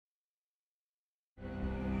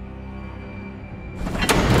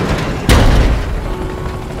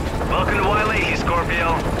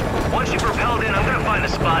Paladin, I'm gonna find a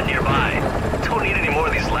spot nearby. Don't need any more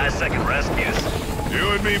of these last-second rescues. You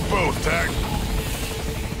and me both, Tack.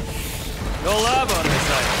 No lab on this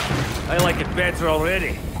side. I like it better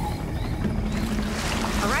already.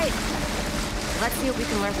 All right. Let's see what we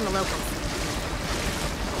can learn from the locals.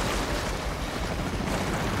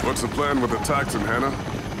 What's the plan with the toxin, Hannah?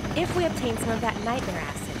 If we obtain some of that nightmare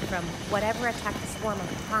acid from whatever attacked the swarm on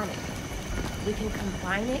the planet, we can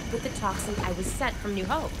combine it with the toxin I was sent from New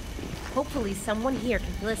Hope. Hopefully someone here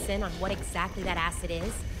can fill us in on what exactly that acid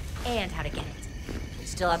is and how to get it. We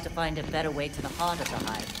still have to find a better way to the heart of the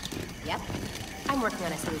hive. Yep. I'm working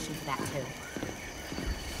on a solution for that too.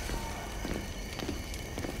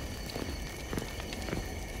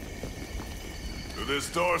 To this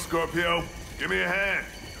door, Scorpio. Give me a hand.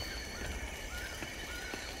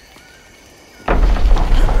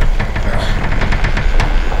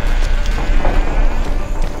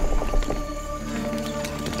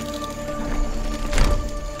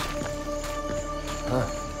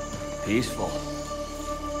 Peaceful.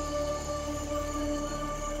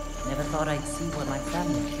 Never thought I'd see where my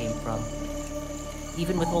family came from.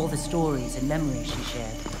 Even with all the stories and memories she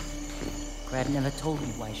shared. Grad never told me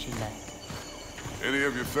why she left. Any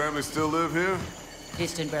of your family still live here?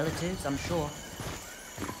 Distant relatives, I'm sure.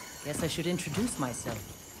 Guess I should introduce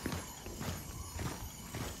myself.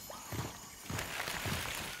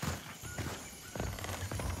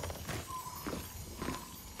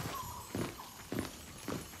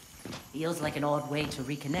 Feels like an odd way to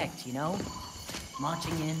reconnect, you know?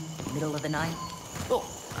 Marching in, middle of the night. Oh,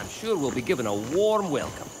 I'm sure we'll be given a warm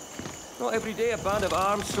welcome. Not every day a band of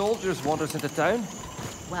armed soldiers wanders into town.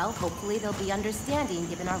 Well, hopefully they'll be understanding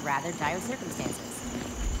given our rather dire circumstances.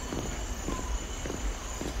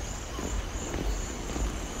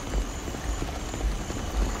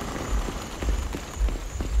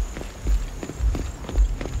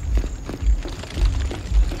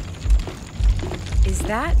 Is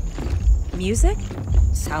that music?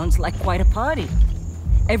 Sounds like quite a party.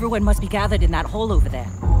 Everyone must be gathered in that hall over there.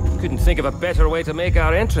 Couldn't think of a better way to make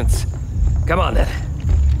our entrance. Come on then.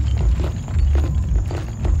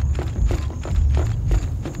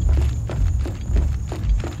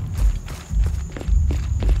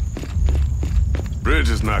 Bridge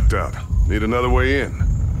is knocked out. Need another way in.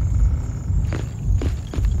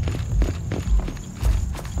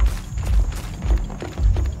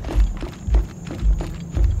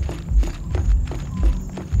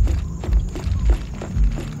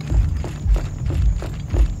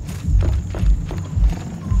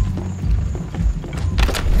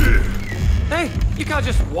 Hey, you can't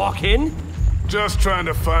just walk in. Just trying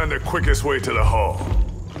to find the quickest way to the hall.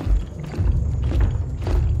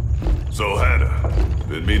 So, Hannah,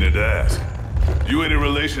 been meaning to ask. You any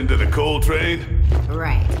relation to the coal train?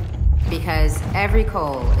 Right. Because every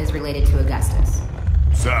coal is related to Augustus.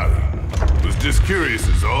 Sorry. Was just curious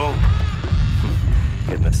is all.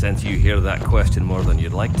 Getting the sense you hear that question more than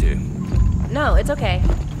you'd like to. No, it's okay.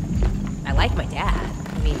 I like my dad.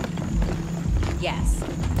 I mean, yes.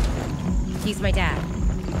 He's my dad.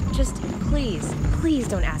 Just please, please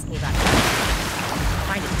don't ask me about it. I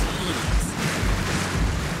find it tedious.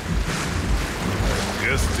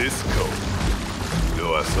 Just this cold.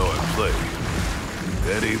 Though I saw him play,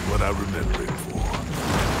 that ain't what I remember him for.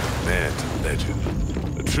 Man to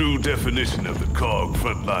legend. A true definition of the COG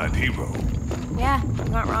frontline hero. Yeah, you're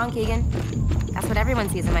not wrong, Keegan. That's what everyone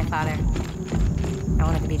sees in my father. I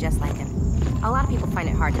wanted to be just like him. A lot of people find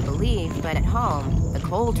it hard to believe, but at home, the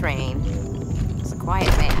coal train was a quiet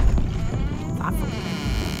man. Thoughtful.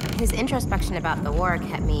 His introspection about the war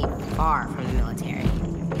kept me far from the military.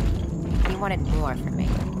 He wanted more from me.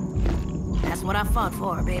 That's what I fought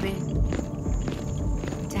for, baby.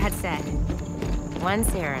 Dad said, one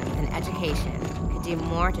serum, an education, could do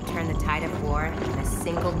more to turn the tide of war than a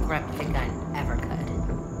single grunt with a gun ever could.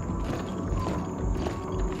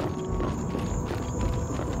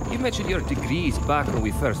 You mentioned your degrees back when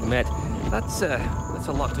we first met. That's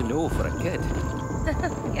a lot to know for a kid.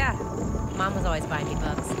 Yeah. Mom was always buying me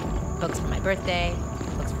books. Books for my birthday,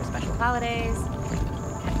 books for special holidays.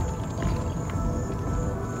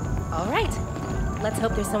 All right. Let's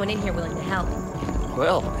hope there's someone in here willing to help.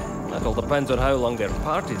 Well, that all depends on how long their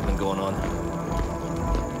party's been going on.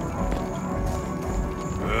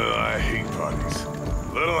 I hate parties.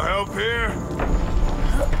 Little help here?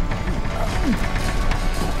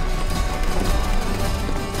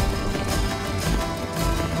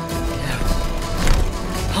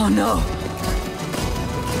 Oh no!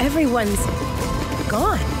 Everyone's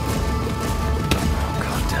gone.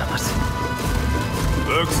 God damn it.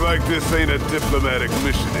 Looks like this ain't a diplomatic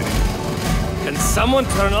mission anymore. Can someone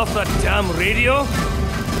turn off that damn radio?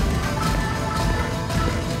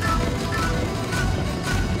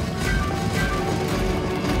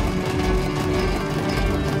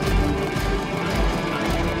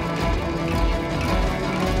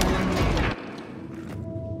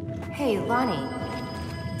 funny.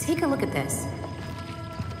 Take a look at this.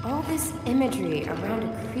 All this imagery around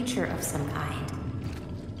a creature of some kind.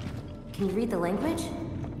 Can you read the language?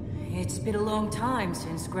 It's been a long time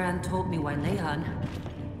since Gran taught me Wailehan.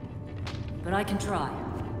 But I can try.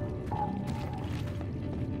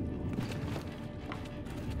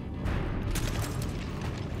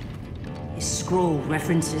 This scroll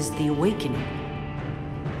references the awakening.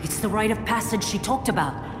 It's the rite of passage she talked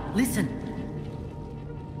about. Listen.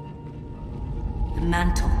 The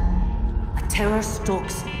mantle. A terror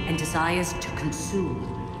stalks and desires to consume.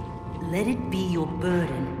 Let it be your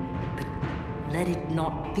burden, but let it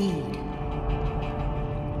not feed.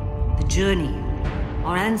 The journey.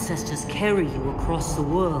 Our ancestors carry you across the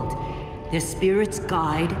world. Their spirits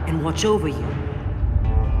guide and watch over you.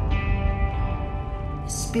 The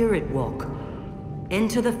spirit walk.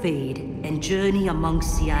 Enter the Fade and journey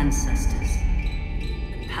amongst the ancestors.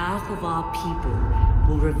 The path of our people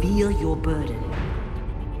will reveal your burden.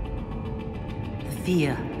 The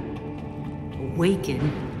fear. Awaken,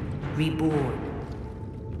 reborn.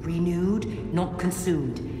 Renewed, not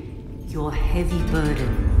consumed. Your heavy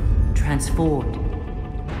burden transformed.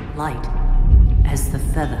 Light as the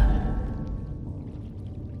feather.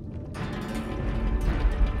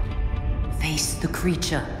 Face the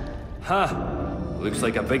creature. Huh. Looks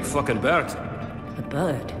like a big fucking bird. A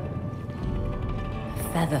bird.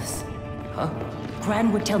 Feathers. Huh?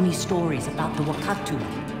 Gran would tell me stories about the Wakatu,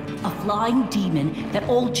 a flying demon that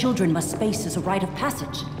all children must face as a rite of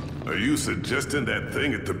passage. Are you suggesting that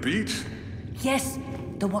thing at the beach? Yes,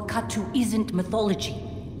 the Wakatu isn't mythology.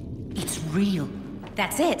 It's real.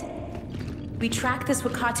 That's it. We track this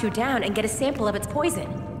Wakatu down and get a sample of its poison.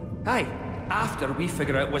 Aye, after we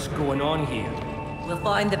figure out what's going on here. We'll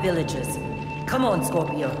find the villagers. Come on,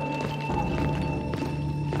 Scorpio.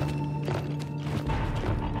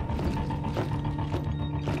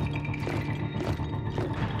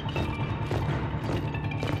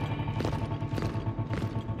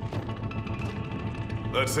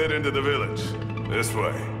 Let's head into the village. This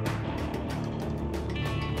way.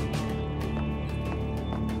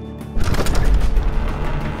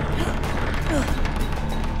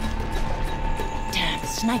 Damn,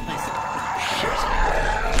 snipers.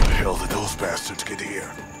 How the hell did those bastards get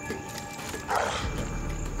here?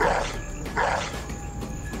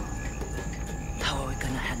 How are we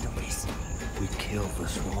gonna handle this? We kill the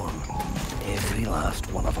swarm. Every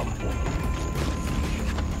last one of them.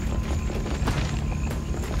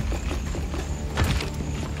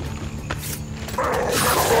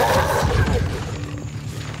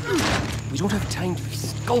 We don't have time to be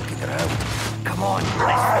skulking around. Come on,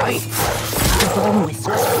 let's fight. The bone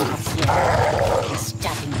whiskers here. He's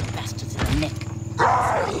stabbing the bastards in the neck.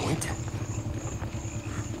 Wait.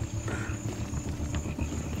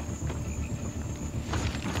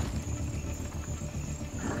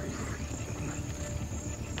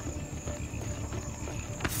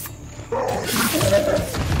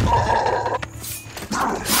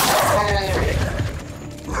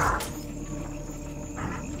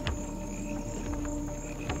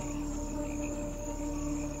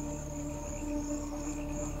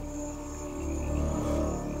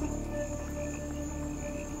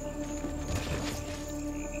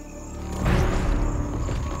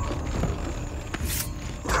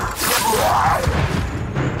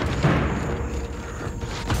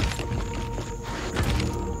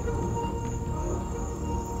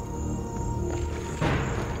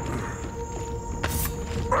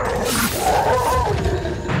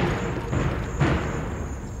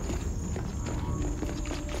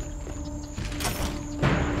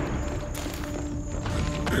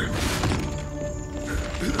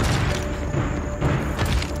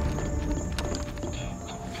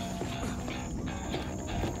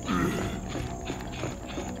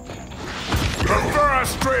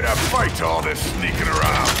 Straight up fight to all this sneaking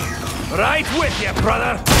around. Right with you,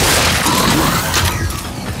 brother.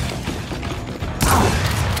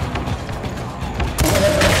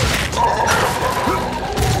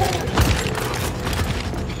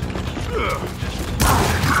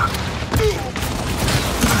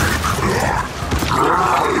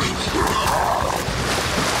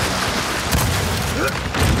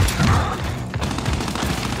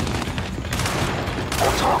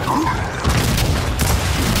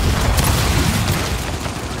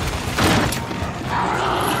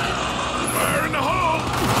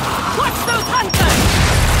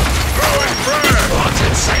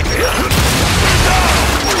 Inside here!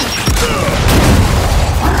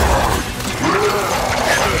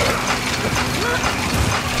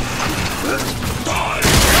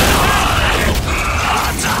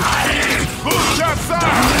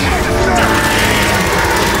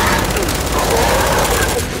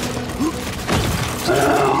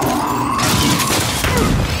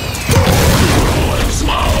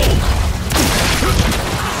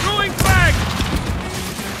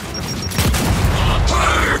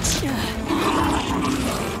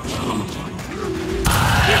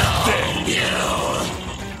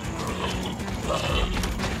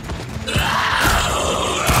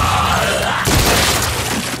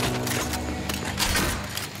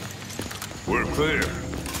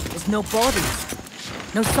 no bodies.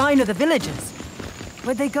 No sign of the villagers.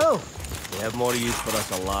 Where'd they go? They have more use for us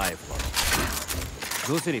alive, Mom.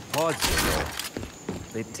 Those any pods, you know.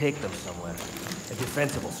 They'd take them somewhere. A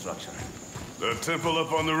defensible structure. The temple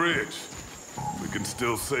up on the ridge. We can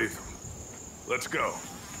still save them. Let's go.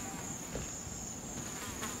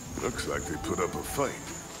 Looks like they put up a fight.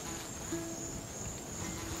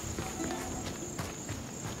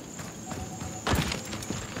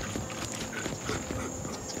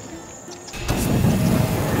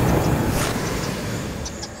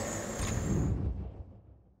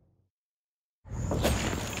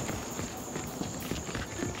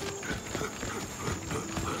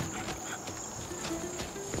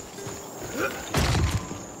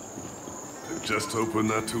 Just hope we're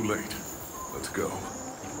not too late. Let's go.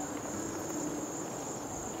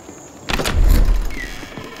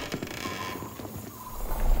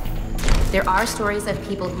 There are stories of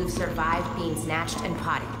people who've survived being snatched and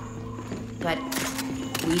potted. But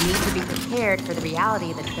we need to be prepared for the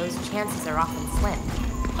reality that those chances are often slim.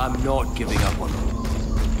 I'm not giving up on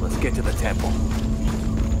them. Let's get to the temple.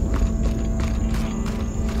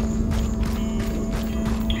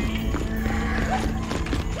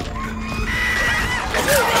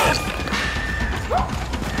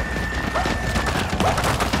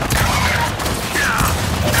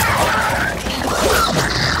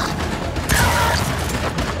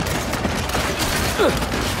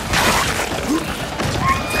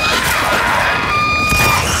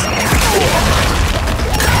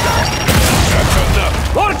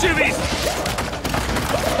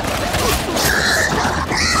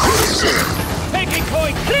 Taking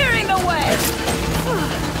point, clearing the way!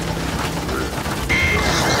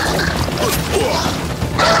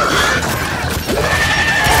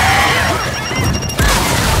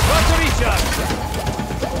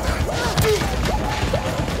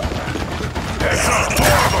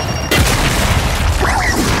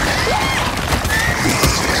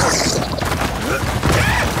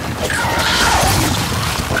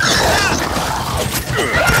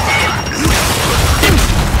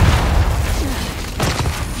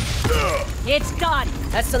 It's gone!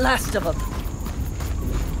 That's the last of them.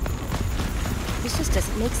 This just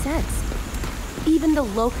doesn't make sense. Even the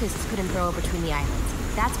locusts couldn't throw between the islands.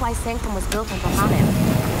 That's why Sanctum was built on Bahana.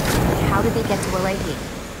 How did they get to Alehi?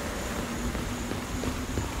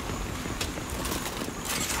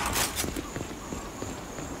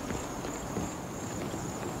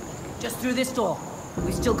 Just through this door.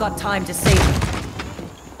 We've still got time to save them.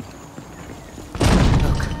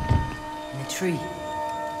 Look, in the tree.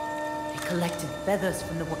 They collected feathers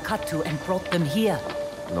from the Wakatu and brought them here.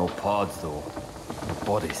 No pods, though. No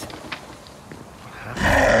bodies.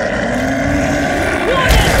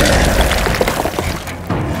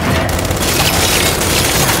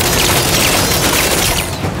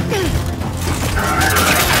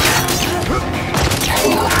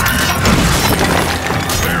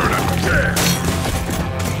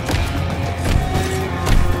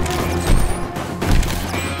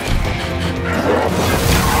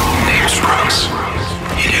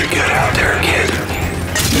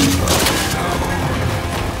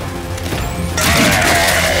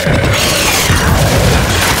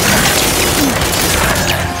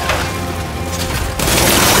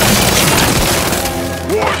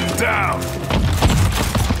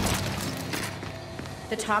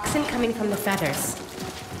 The toxin coming from the feathers.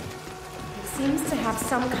 It seems to have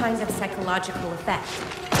some kind of psychological effect.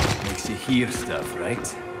 Makes you hear stuff, right?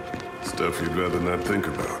 Stuff you'd rather not think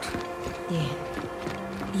about.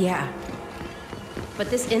 Yeah. But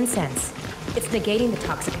this incense, it's negating the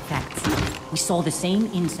toxic effects. We saw the same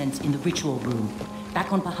incense in the ritual room,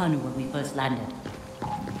 back on Pahanu when we first landed.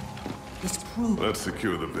 This proves... Let's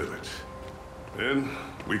secure the village. Then,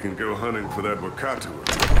 we can go hunting for that Wakatu of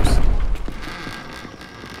course.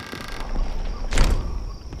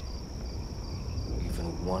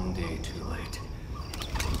 Even one day too late.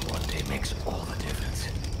 One day makes all the difference.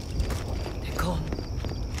 They're gone.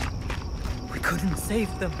 We couldn't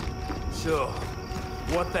save them. So,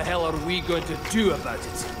 what the hell are we going to do about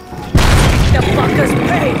it? The fuckers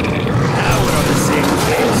pay! Now we're on the same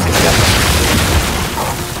page.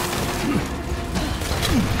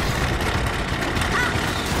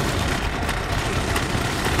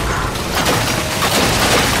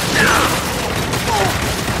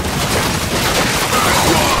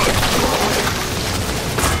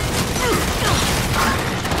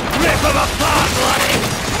 Rip them apart, bloody!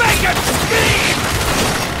 Make it scream!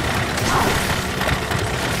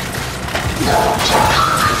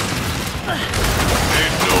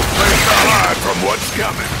 Ain't no place to hide from what's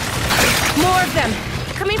coming. More of them!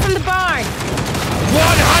 Coming from the barn!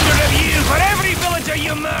 100 of you for every villager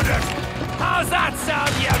you murdered! How's that sound,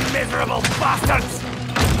 you miserable bastards?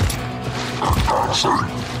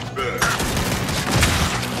 We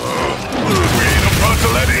ain't about to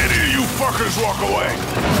let any of you fuckers walk away.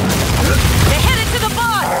 They're headed to the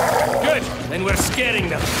boss! Good, then we're scaring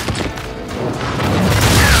them.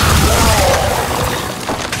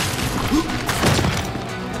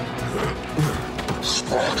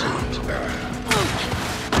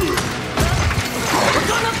 We're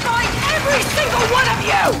gonna fight every single one of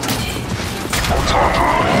you!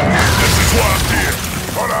 This is what I'm here.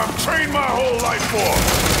 What I've trained my whole life for.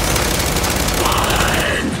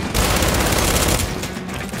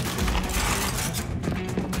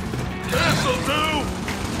 This'll do.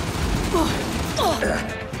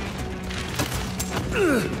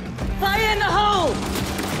 Fire in the hole!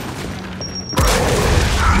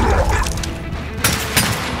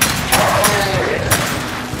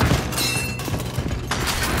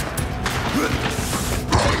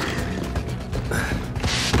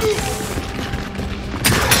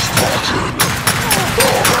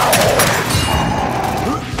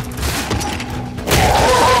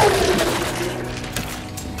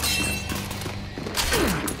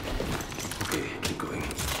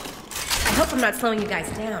 I hope I'm not slowing you guys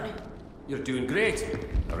down. You're doing great.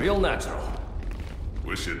 A real natural.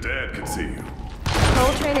 Wish your dad could see you.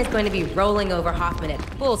 Coltrane is going to be rolling over Hoffman at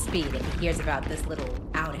full speed if he hears about this little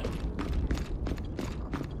outing.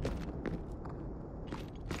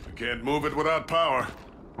 We can't move it without power.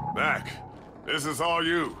 Mac, this is all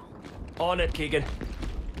you. On it, Keegan.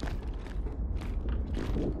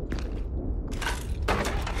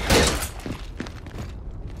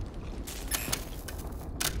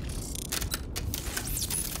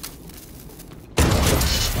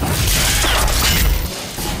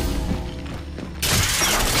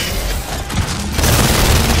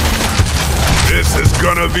 This is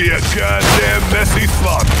gonna be a goddamn messy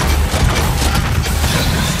slaughter.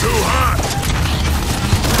 Too hot.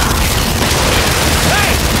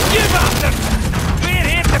 Hey, you bastards! We're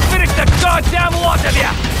here to finish the goddamn lot of you!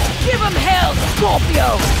 Give him hell,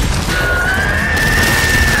 Scorpio!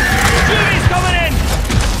 Jury's coming in!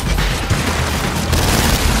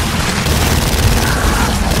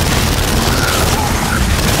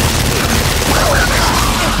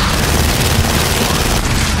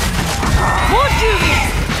 More Juvies!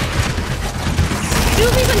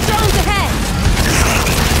 Juvies and drones ahead!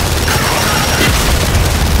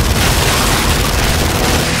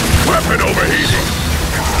 Weapon overheating.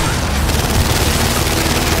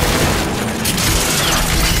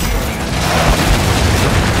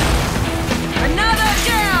 Another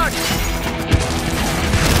down!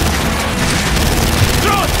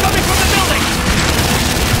 Drones coming from the building!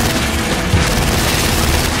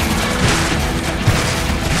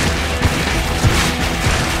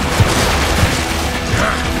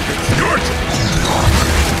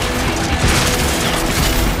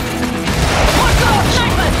 Watch out,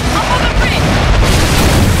 snipers! Up on the bridge!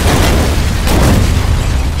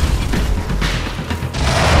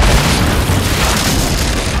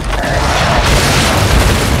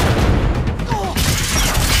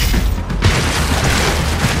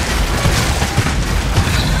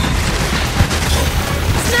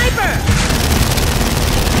 Sniper!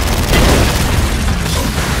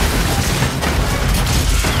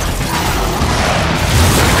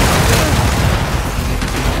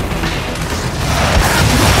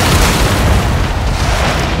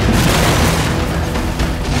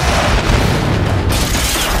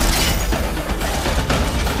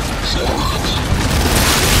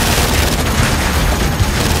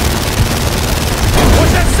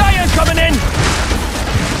 What's that Scion coming in?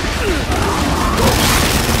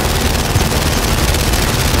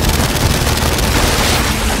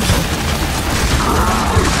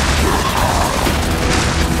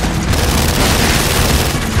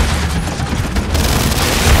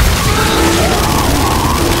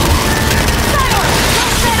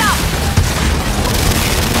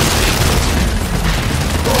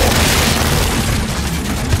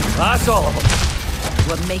 That's all of them.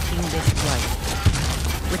 We're making this right.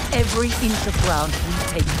 With every inch of ground we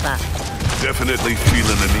take back. Definitely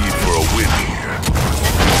feeling the need for a win here.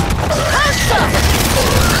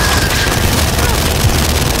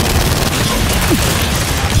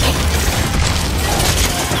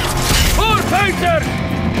 Poor Painter!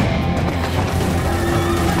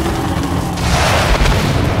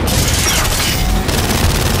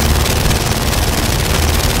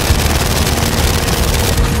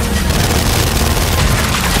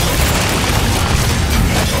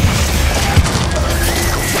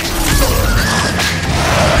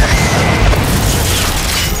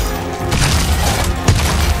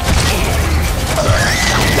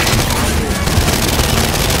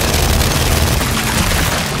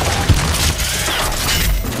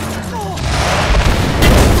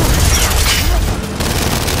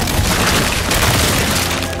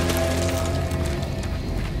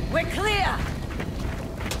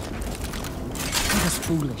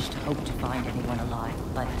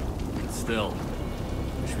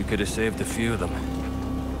 We could have saved a few of them.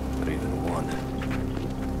 Or even one.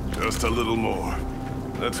 Just a little more.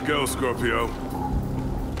 Let's go, Scorpio.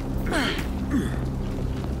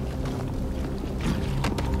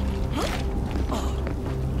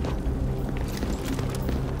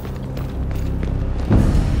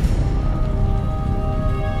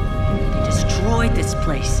 They destroyed this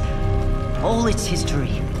place. All its history,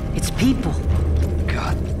 its people.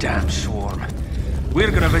 Goddamn swarm. We're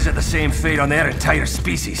gonna visit the same fate on their entire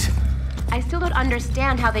species. I still don't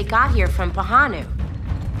understand how they got here from Pahanu.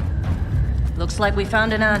 Looks like we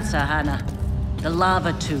found an answer, Hannah. The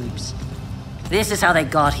lava tubes. This is how they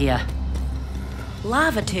got here.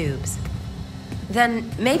 Lava tubes. Then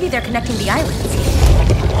maybe they're connecting the islands.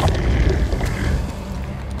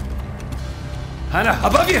 Hannah,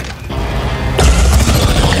 above you!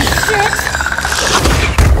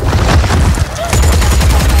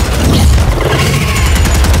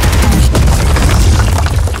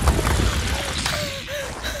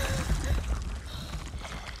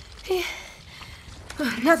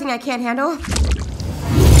 Nothing I can't handle.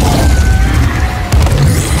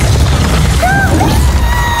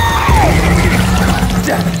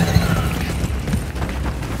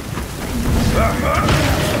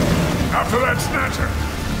 After that snatcher!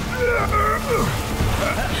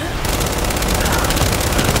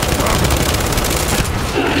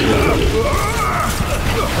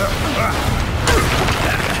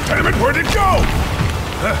 Damn it, where'd it go?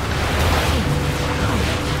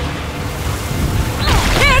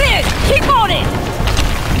 There it is! Keep on it!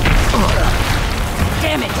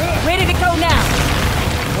 Damn it! Where did it go now?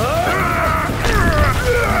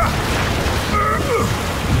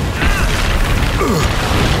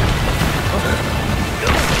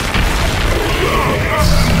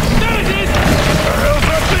 There it is! Where the hell's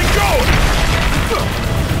that thing going?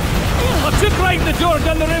 I took right in the door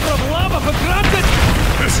down the river of lava for granted!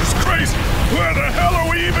 This is crazy! Where the hell are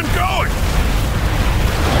we even going?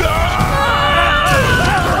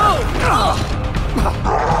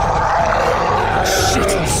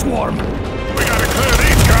 Shitty swarm! We gotta clear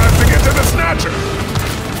these guys to get to the snatcher!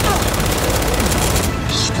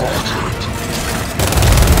 Spotted!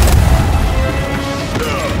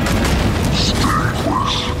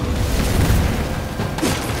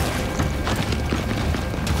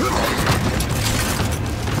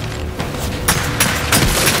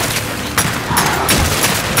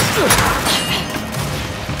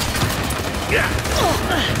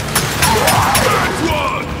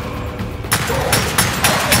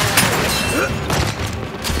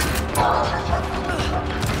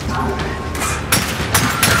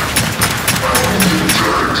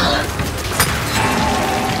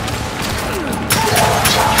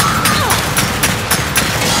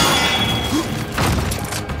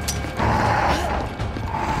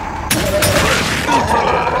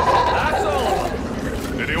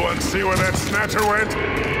 See where that snatcher went?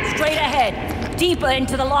 Straight ahead. Deeper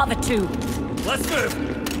into the lava tube. Let's move!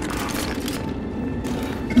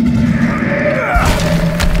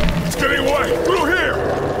 It's getting away! Through here!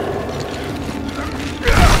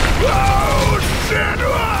 Oh, shit!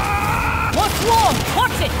 What's wrong?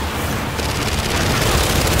 Watch it!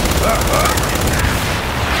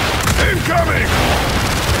 Incoming!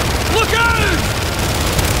 Look out!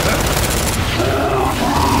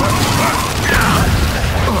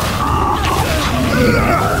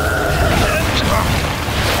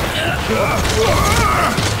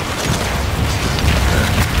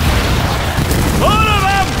 All of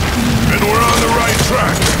them! And we're on the right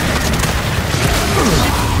track.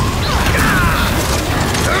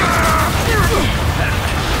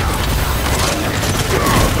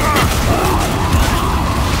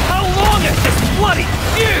 How long is this bloody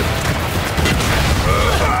feud?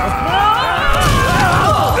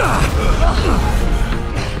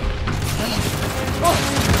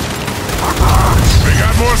 We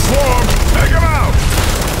got more swarm! Take them out!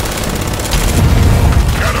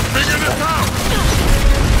 Gotta figure this out!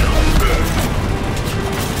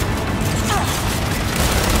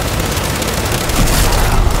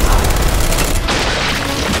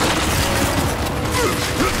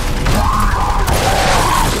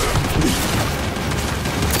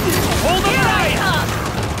 Hold the line!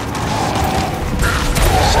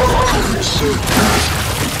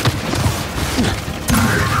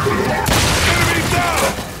 Enemy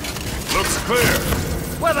down! Looks clear.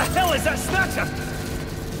 Where the hell is that snatcher?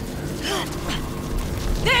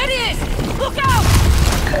 There it is! Look out!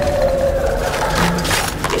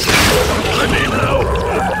 I need help.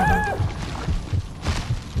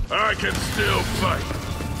 I can still fight.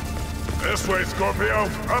 This way, Scorpio.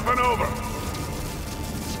 Up and over.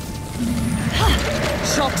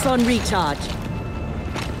 Shocks on recharge.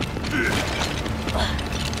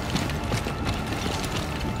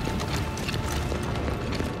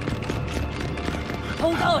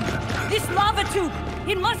 Hold on! This lava tube!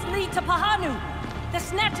 It must lead to Pahanu! The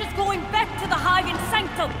Snatch is going back to the hive in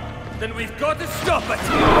Sanctum! Then we've got to stop it!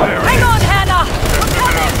 Hang on, Hannah! We're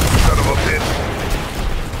coming! Son of a bitch!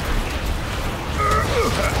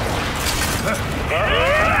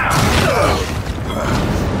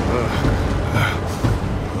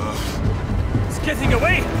 It's getting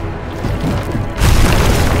away!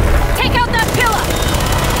 Take out that pillar!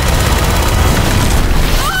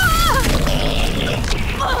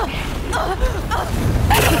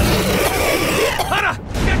 Hannah!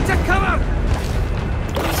 Get to cover!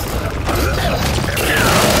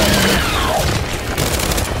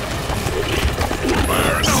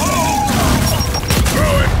 Fire in the hole!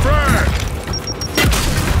 Throw it frag!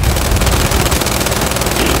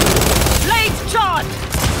 Blades charge!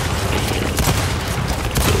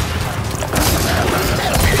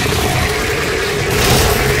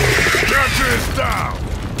 Capture is down!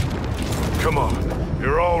 Come on,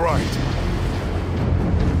 you're all right.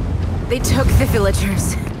 They took the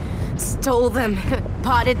villagers, stole them,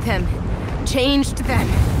 potted them, changed them.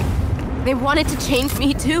 They wanted to change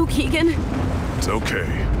me too, Keegan. It's okay.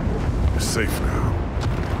 You're safe now.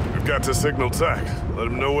 We've got to signal TAC. Let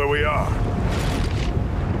them know where we are.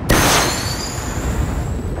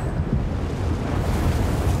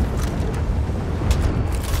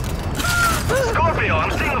 Scorpio,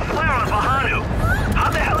 I'm seeing a flare on Pahanu. How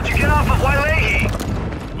the hell did you get off of Wailehi?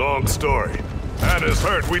 Long story. Hannah's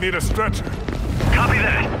hurt. We need a stretcher. Copy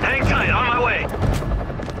that. Hang tight, on my way.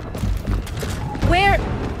 Where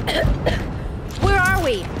are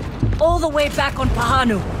we? All the way back on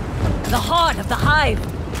Pahanu. The heart of the hive.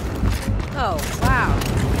 Oh, wow.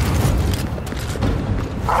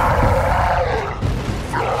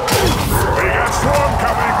 We got swarm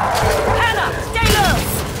coming! Hannah, stay low!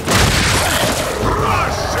 Oh,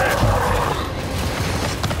 shit!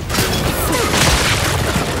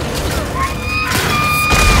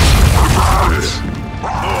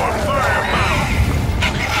 More firepower!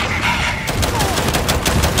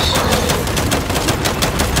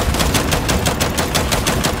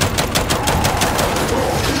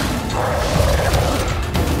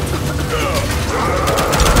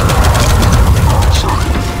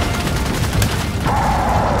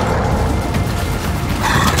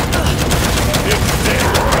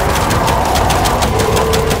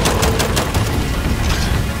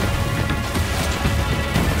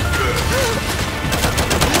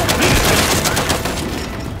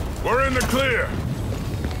 Clear.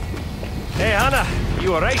 Hey, Hannah,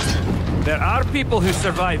 you alright? There are people who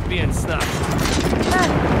survive being snapped.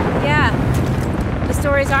 Yeah. The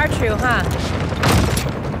stories are true, huh?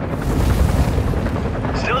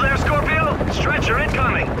 Still there, Scorpio? Stretcher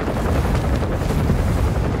incoming.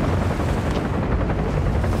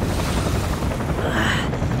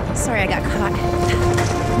 Sorry I got caught.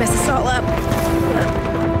 Messed us all up.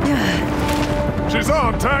 She's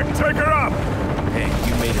on, TAC. Take her up. Hey,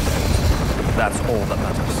 you made it out. That's all that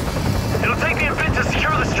matters. It'll take me a bit to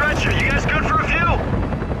secure the stretcher. You guys good for a few?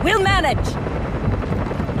 We'll manage!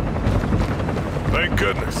 Thank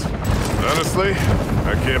goodness. Honestly,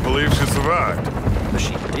 I can't believe she survived. But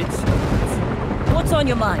she did survive. What's on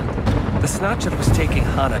your mind? The Snatcher was taking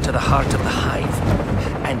Hannah to the heart of the hive.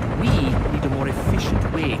 And we need a more efficient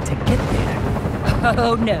way to get there.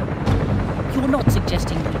 Oh no. You're not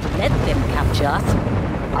suggesting we let them capture us?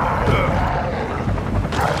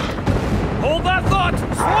 Hold that thought!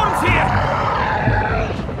 Swarm's here!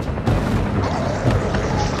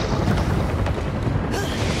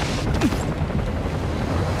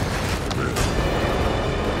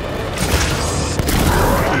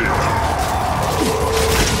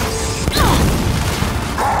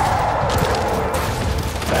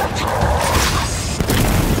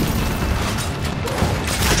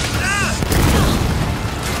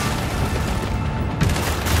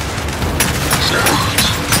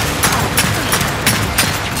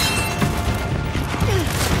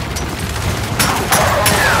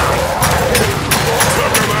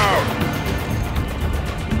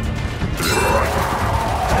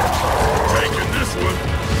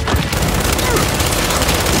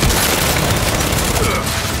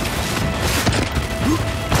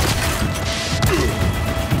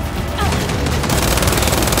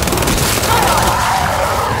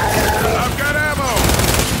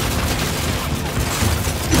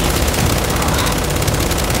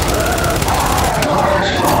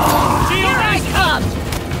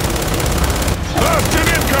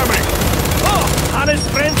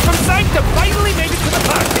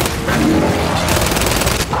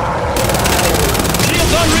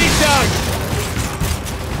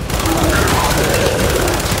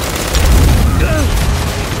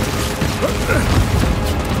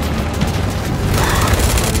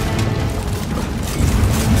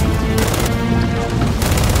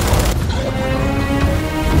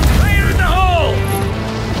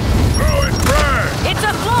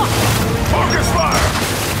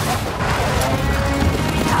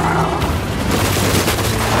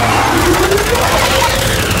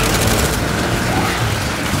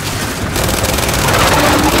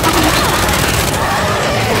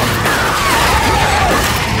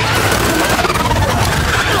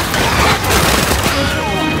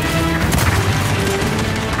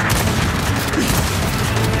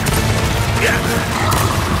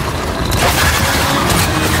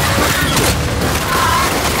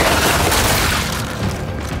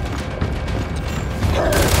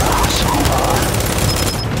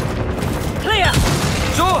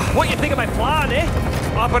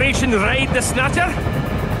 snatch and ride the snatcher?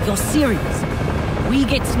 You're serious? We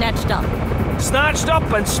get snatched up. Snatched up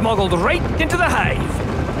and smuggled right into the hive.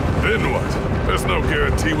 Then what? There's no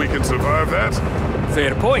guarantee we can survive that.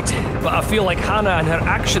 Fair point, but I feel like Hannah and her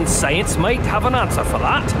action science might have an answer for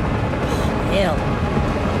that. Hell,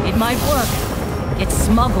 it might work. Get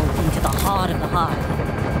smuggled into the heart of the hive.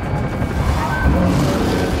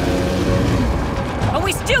 But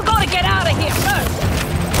we still gotta get out of here first!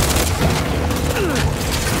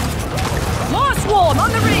 More swarm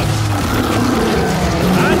on the ridge!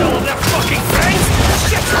 And all their fucking friends!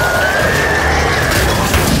 Shit!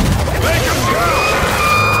 Make them go!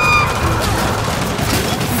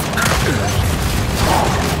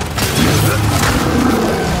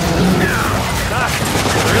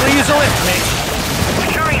 Really use a lift, mate.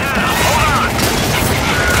 Securing Hannah, hold on!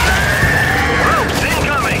 Ropes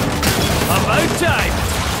incoming! About time!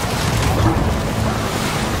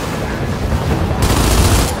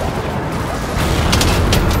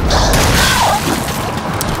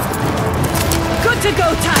 Good to go,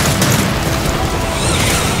 Ty!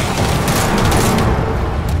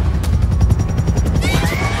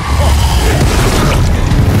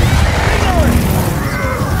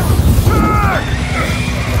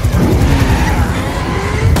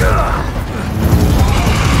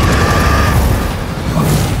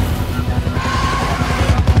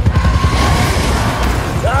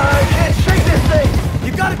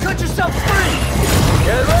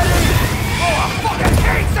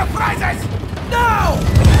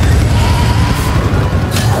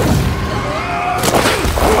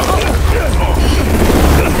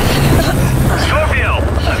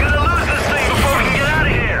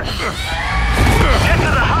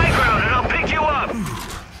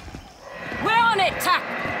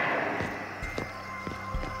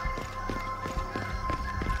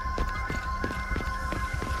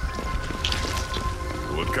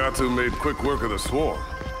 Wakatu made quick work of the swarm.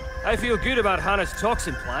 I feel good about Hannah's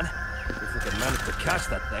toxin plan, if we can manage to catch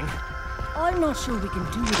that thing. I'm not sure we can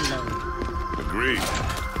do it alone. Agreed.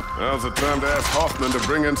 Now's the time to ask Hoffman to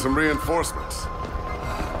bring in some reinforcements.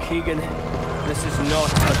 Keegan, this is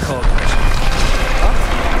not a cog.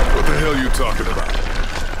 What the hell are you talking about?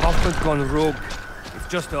 Hoffman's gone rogue. It's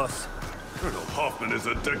just us. Colonel Hoffman is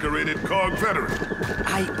a decorated COG veteran.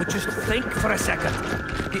 Aye, but just think for a second.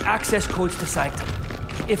 The access codes to Sanctum.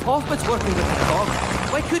 If Hoffman's working with the COG,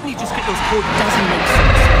 why couldn't he just get those codes? Doesn't make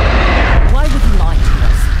sense. Why would he lie to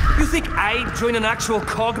us? You think I'd join an actual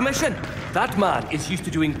COG mission? That man is used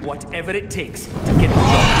to doing whatever it takes to get the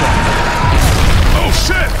job done. Oh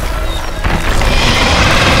shit!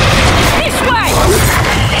 This way!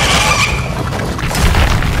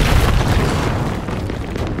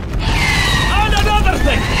 And another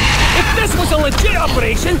thing! If this was a legit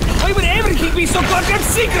operation, why would everything be so goddamn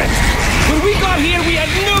secret? When we got here, we had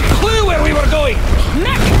no clue where we were going!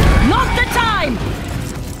 Nick! Not the time!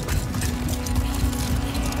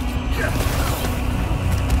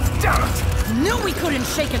 Damn it! Knew we couldn't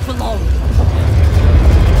shake it for long.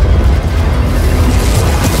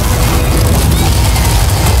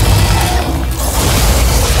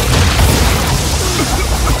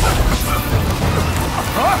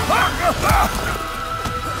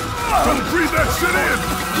 Don't breathe that shit in!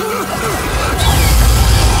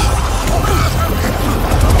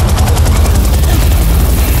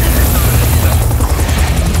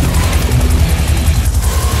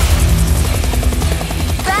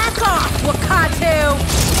 Back off, Wakatu!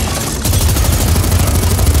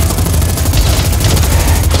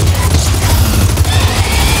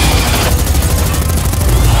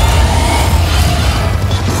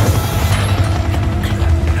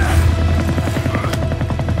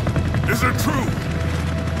 Is it true?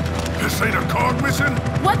 This ain't a COG mission?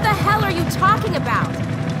 What the hell are you talking about?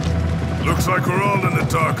 Looks like we're all in the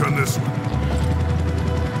dark on this one.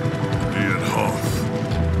 Me and Hoff.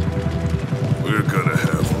 We're gonna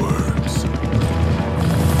have words.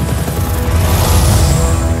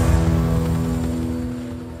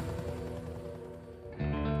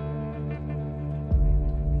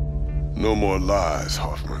 No more lies,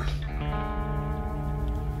 Hoffman.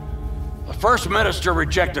 The First Minister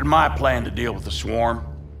rejected my plan to deal with the swarm.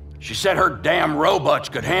 She said her damn robots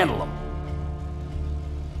could handle them.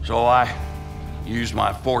 So I used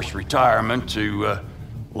my forced retirement to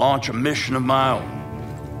launch a mission of my own.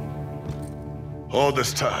 All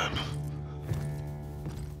this time,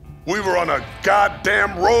 we were on a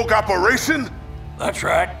goddamn rogue operation? That's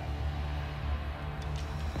right.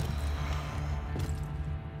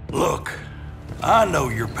 Look, I know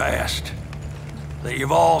your past. That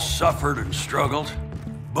you've all suffered and struggled,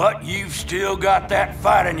 but you've still got that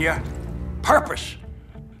fight in you. Purpose.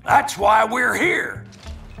 That's why we're here.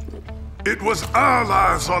 It was our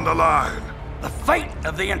lives on the line. The fate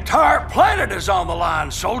of the entire planet is on the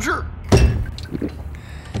line, soldier.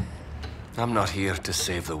 I'm not here to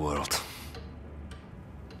save the world.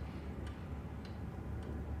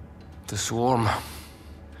 The swarm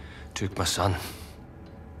took my son.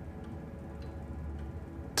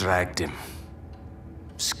 Dragged him,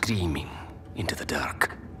 screaming, into the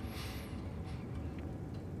dark.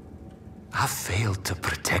 I failed to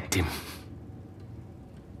protect him.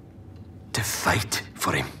 To fight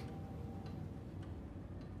for him.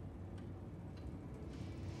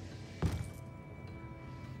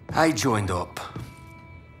 I joined up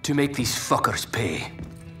to make these fuckers pay.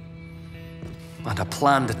 And I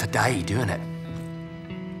planned to die doing it.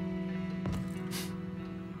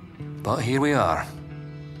 But here we are.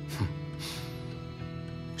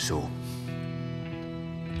 So,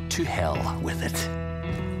 to hell with it.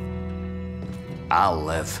 I'll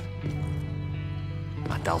live.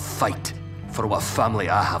 And I'll fight for what family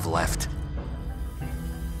I have left.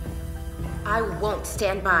 I won't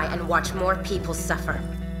stand by and watch more people suffer.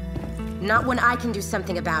 Not when I can do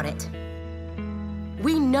something about it.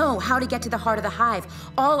 We know how to get to the heart of the hive.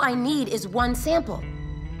 All I need is one sample.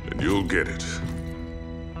 And you'll get it.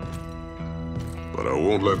 But I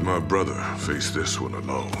won't let my brother face this one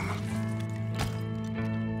alone.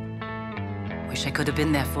 Wish I could have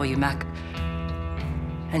been there for you, Mac.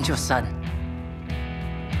 And your son.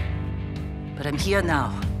 But I'm here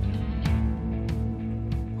now.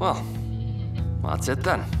 Well, that's it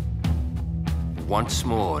then. Once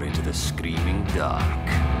more into the screaming dark.